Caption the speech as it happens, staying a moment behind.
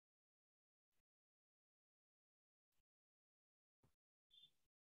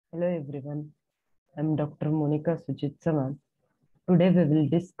Hello everyone, I'm Dr. Monica Sujit Saman. Today we will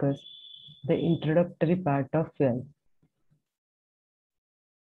discuss the introductory part of fuel.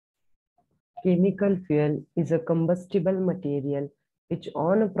 Chemical fuel is a combustible material which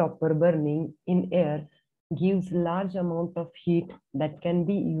on proper burning in air gives large amount of heat that can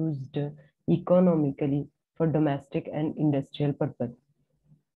be used economically for domestic and industrial purpose.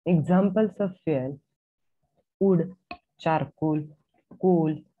 Examples of fuel: wood, charcoal,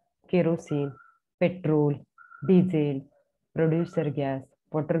 coal, kerosene, petrol, diesel, producer gas,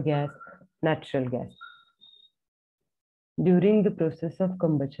 water gas, natural gas. During the process of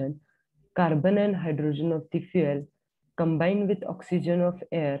combustion, carbon and hydrogen of the fuel combine with oxygen of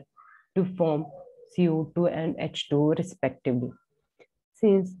air to form CO2 and H2O respectively.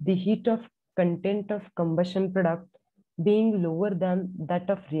 Since the heat of content of combustion product being lower than that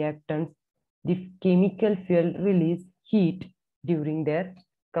of reactants, the chemical fuel release heat during their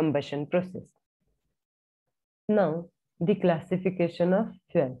combustion process. Now, the classification of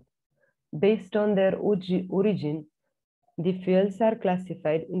fuel. Based on their origin, the fuels are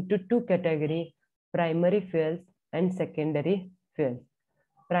classified into two categories: primary fuels and secondary fuels.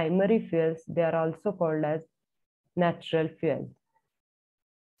 Primary fuels, they are also called as natural fuels.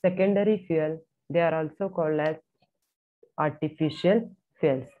 Secondary fuel, they are also called as artificial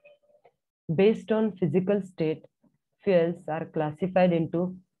fuels. Based on physical state, fuels are classified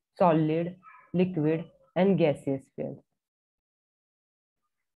into solid, liquid, and gaseous fuels.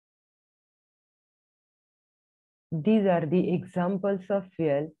 These are the examples of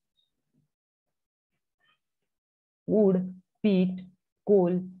fuel: wood, peat,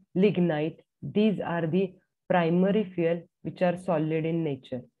 coal, lignite. These are the primary fuel which are solid in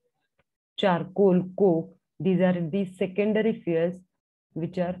nature. Charcoal, coke, these are the secondary fuels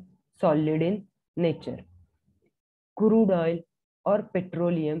which are solid in nature. Crude oil or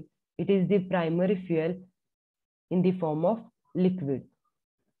petroleum, it is the primary fuel in the form of liquid.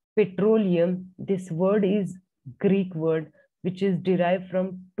 Petroleum, this word is Greek word which is derived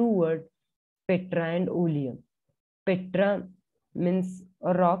from two words, petra and oleum. Petra means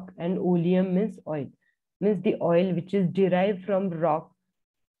a rock and oleum means oil. Means the oil which is derived from rock,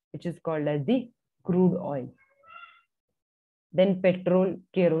 which is called as the crude oil. Then petrol,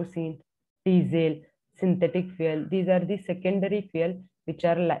 kerosene, diesel, synthetic fuel. These are the secondary fuel which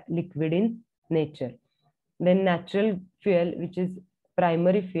are liquid in nature. Then natural fuel, which is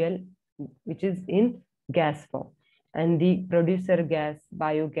primary fuel, which is in gas form. And the producer gas,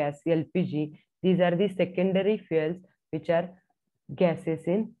 biogas, LPG, these are the secondary fuels which are gas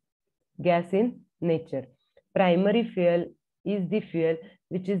in nature. Primary fuel is the fuel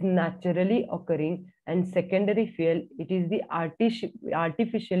which is naturally occurring, and secondary fuel, it is the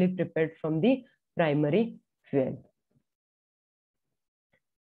artificially prepared from the primary fuel.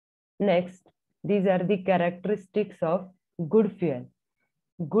 Next, these are the characteristics of good fuel.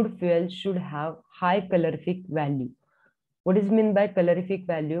 Good fuel should have high calorific value. What is meant by calorific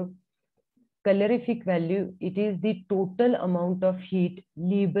value? Calorific value, it is the total amount of heat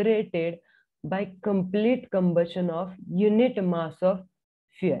liberated by complete combustion of unit mass of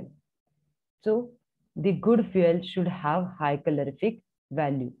fuel. So, the good fuel should have high calorific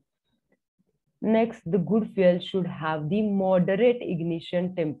value. Next, the good fuel should have the moderate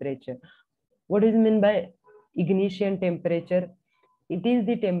ignition temperature. What is meant by ignition temperature? It is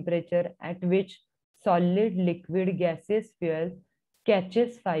the temperature at which solid, liquid, gaseous fuel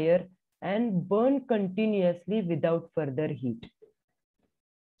catches fire and burn continuously without further heat.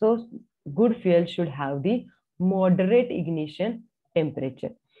 So, good fuel should have the moderate ignition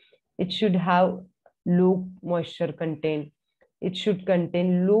temperature. It should have low moisture content. It should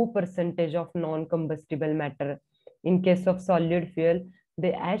contain low percentage of non-combustible matter. In case of solid fuel,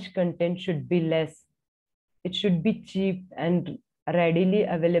 the ash content should be less. It should be cheap and readily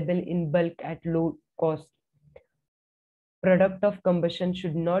available in bulk at low cost. Product of combustion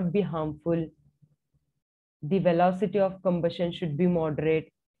should not be harmful. The velocity of combustion should be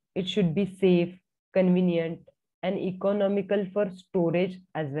moderate. It should be safe, convenient, and economical for storage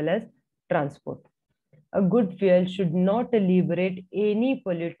as well as transport. A good fuel should not liberate any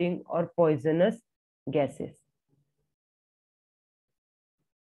polluting or poisonous gases.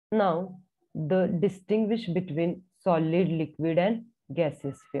 Now, the distinguish between solid, liquid, and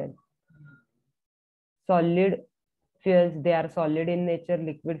gaseous fuel. Solid fuels, they are solid in nature.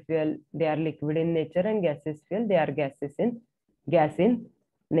 Liquid fuel, they are liquid in nature, and gaseous fuel, they are gas in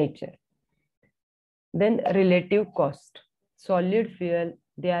nature. Then relative cost. Solid fuel,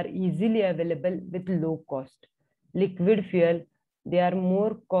 they are easily available with low cost. Liquid fuel, they are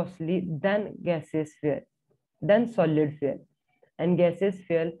more costly than gaseous fuel, than solid fuel. and gaseous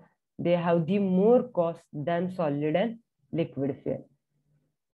fuel, they have the more cost than solid and liquid fuel.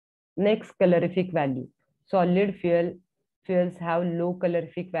 Next, calorific value. Solid fuels have low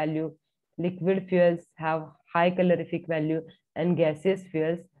calorific value, liquid fuels have high calorific value, and gaseous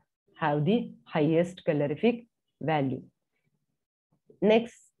fuels have the highest calorific value.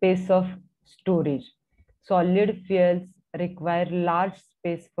 Next, space of storage. Solid fuels require large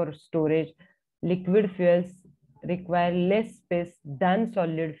space for storage. Liquid fuels require less space than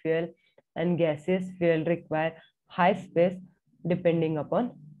solid fuel, and gaseous fuel require high space depending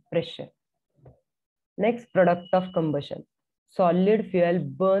upon pressure. Next, product of combustion. Solid fuel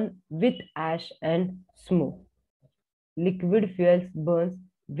burn with ash and smoke. Liquid fuels burns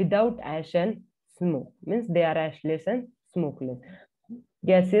without ash and smoke, means they are ashless and smokeless.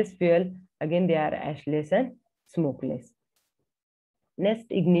 Gaseous fuel, again they are ashless and smokeless. Next,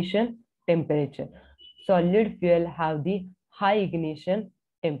 ignition temperature. Solid fuel have the high ignition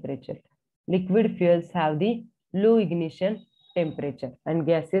temperature. Liquid fuels have the low ignition temperature, and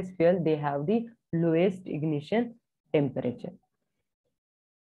gaseous fuel, they have the lowest ignition temperature.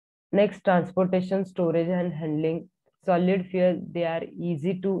 Next, transportation, storage and handling. Solid fuel, they are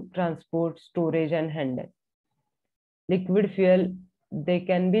easy to transport, storage and handle. Liquid fuel, they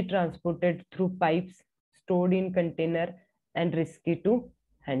can be transported through pipes, stored in container, and risky to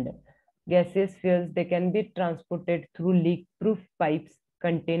handle. Gaseous fuels, they can be transported through leak-proof pipes,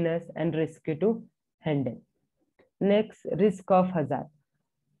 containers, and risky to handle. Next, risk of hazard.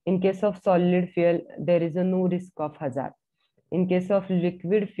 In case of solid fuel, there is no risk of hazard. In case of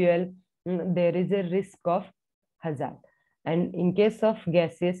liquid fuel, there is a risk of hazard. And in case of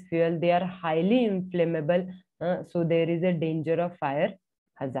gaseous fuel, they are highly inflammable, so there is a danger of fire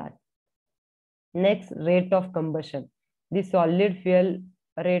hazard. Next, rate of combustion. The solid fuel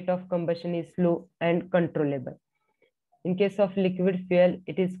rate of combustion is slow and controllable. In case of liquid fuel,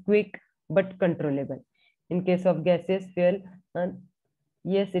 it is quick but controllable. In case of gaseous fuel,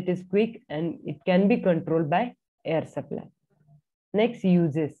 yes, it is quick and it can be controlled by air supply. Next,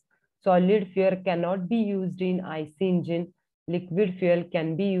 uses. Solid fuel cannot be used in IC engine. Liquid fuel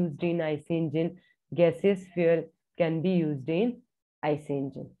can be used in IC engine. Gaseous fuel can be used in IC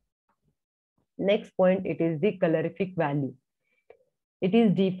engine. Next point, it is the calorific value. It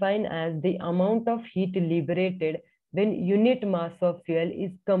is defined as the amount of heat liberated when unit mass of fuel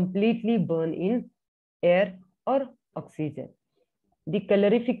is completely burned in air or oxygen. The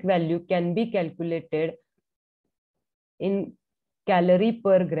calorific value can be calculated in calorie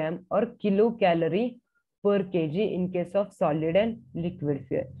per gram or kilocalorie per kg in case of solid and liquid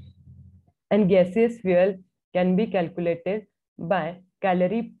fuel. And gaseous fuel can be calculated by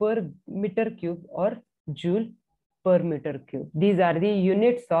calorie per meter cube or joule per meter cube. These are the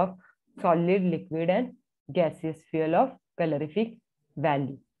units of solid, liquid, and gaseous fuel of calorific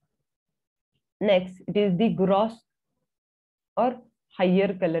value. Next, it is the gross or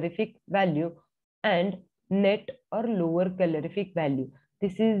higher calorific value and net or lower calorific value.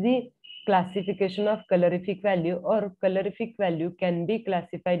 This is the classification of calorific value, or calorific value can be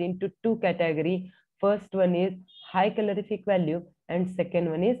classified into two categories. First one is high calorific value and second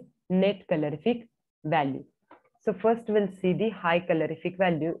one is net calorific value. So first we'll see the high calorific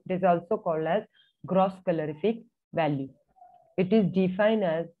value. It is also called as gross calorific value. It is defined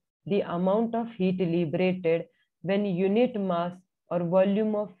as the amount of heat liberated when unit mass or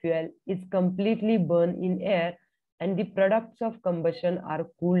volume of fuel is completely burned in air and the products of combustion are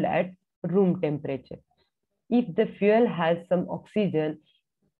cooled at room temperature. If the fuel has some oxygen,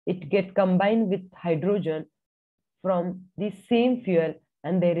 it gets combined with hydrogen from the same fuel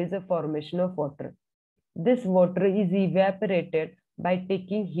and there is a formation of water. This water is evaporated by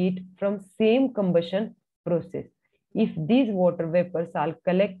taking heat from same combustion process. If these water vapors are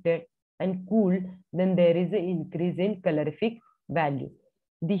collected and cooled, then there is an increase in calorific value.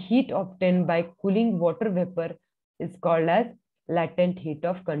 The heat obtained by cooling water vapor is called as latent heat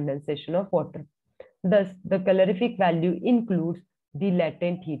of condensation of water. Thus, the calorific value includes the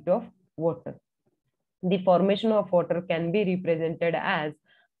latent heat of water. The formation of water can be represented as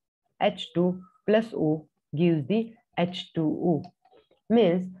H2 plus O gives the H2O.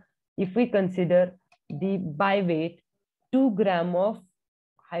 Means, if we consider the by weight 2 gram of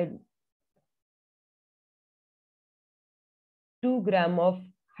 2 gram of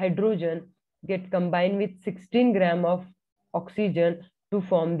hydrogen get combined with 16 gram of oxygen to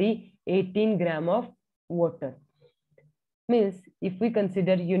form the 18 gram of water. Means if we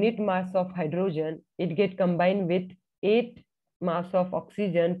consider unit mass of hydrogen, it get combined with 8 mass of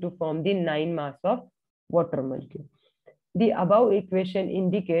oxygen to form the 9 mass of water molecule. The above equation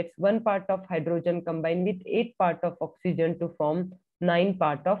indicates 1 part of hydrogen combined with 8 part of oxygen to form 9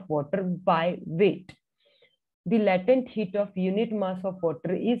 part of water by weight. The latent heat of unit mass of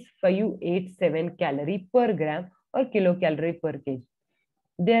water is 587 calorie per gram or kilocalorie per kg.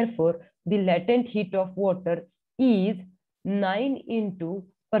 Therefore, the latent heat of water is 9 into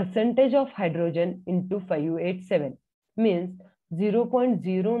percentage of hydrogen into 587, means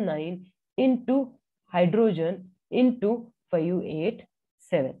 0.09 into hydrogen into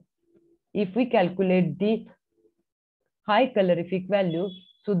 587. If we calculate the high calorific value,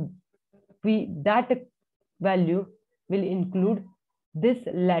 so that value will include this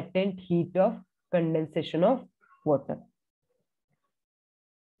latent heat of condensation of water.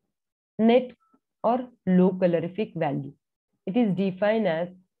 Net or low calorific value. It is defined as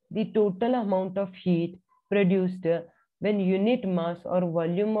the total amount of heat produced when unit mass or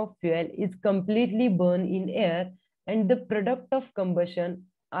volume of fuel is completely burned in air and the product of combustion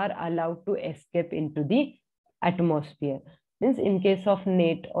are allowed to escape into the atmosphere. Means in case of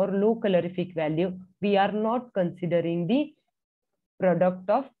net or low calorific value, we are not considering the product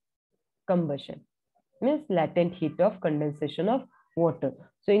of combustion, means latent heat of condensation of water.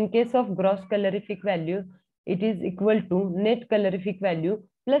 So in case of gross calorific value, it is equal to net calorific value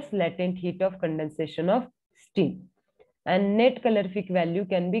plus latent heat of condensation of steam. And net calorific value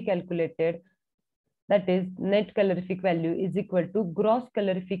can be calculated, that is net calorific value is equal to gross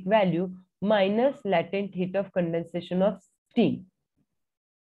calorific value minus latent heat of condensation of steam.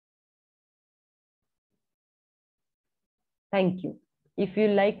 Thank you. If you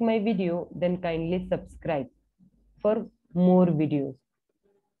like my video, then kindly subscribe for more videos.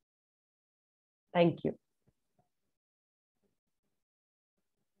 Thank you.